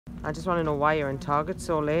I just want to know why you're in Target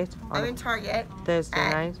so late. I'm in Target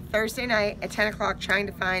Thursday night at 10 o'clock trying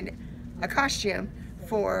to find a costume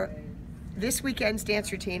for this weekend's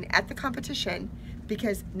dance routine at the competition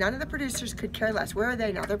because none of the producers could care less. Where are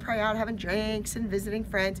they now? They're probably out having drinks and visiting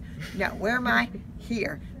friends. No, where am I?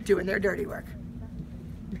 Here, doing their dirty work.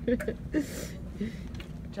 Do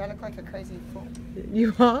I look like a crazy fool?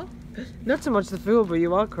 You are? Not so much the fool, but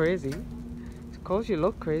you are crazy. Of course you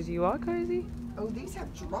look crazy. You are crazy. Oh, these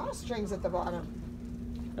have drawstrings at the bottom.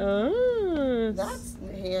 Oh. That's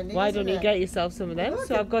handy. Why don't you get yourself some of them? Look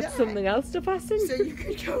so I've got something else to fasten. So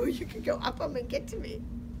you could go up them and get to me.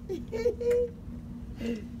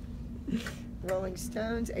 Rolling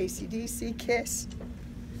Stones, AC/DC, Kiss.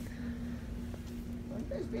 Aren't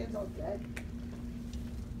those bands all dead?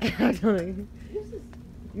 I don't think.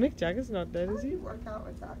 Mick Jagger's not dead, is he? How do you work out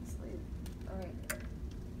with that sleeve? All right.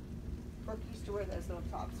 Brooke used to wear those little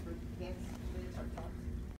tops for dance tops.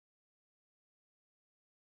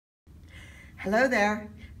 Hello there,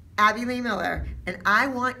 Abby Lee Miller, and I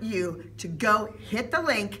want you to go hit the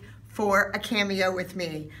link for a cameo with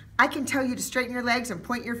me. I can tell you to straighten your legs and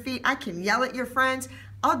point your feet. I can yell at your friends.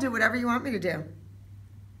 I'll do whatever you want me to do.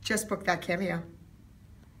 Just book that cameo.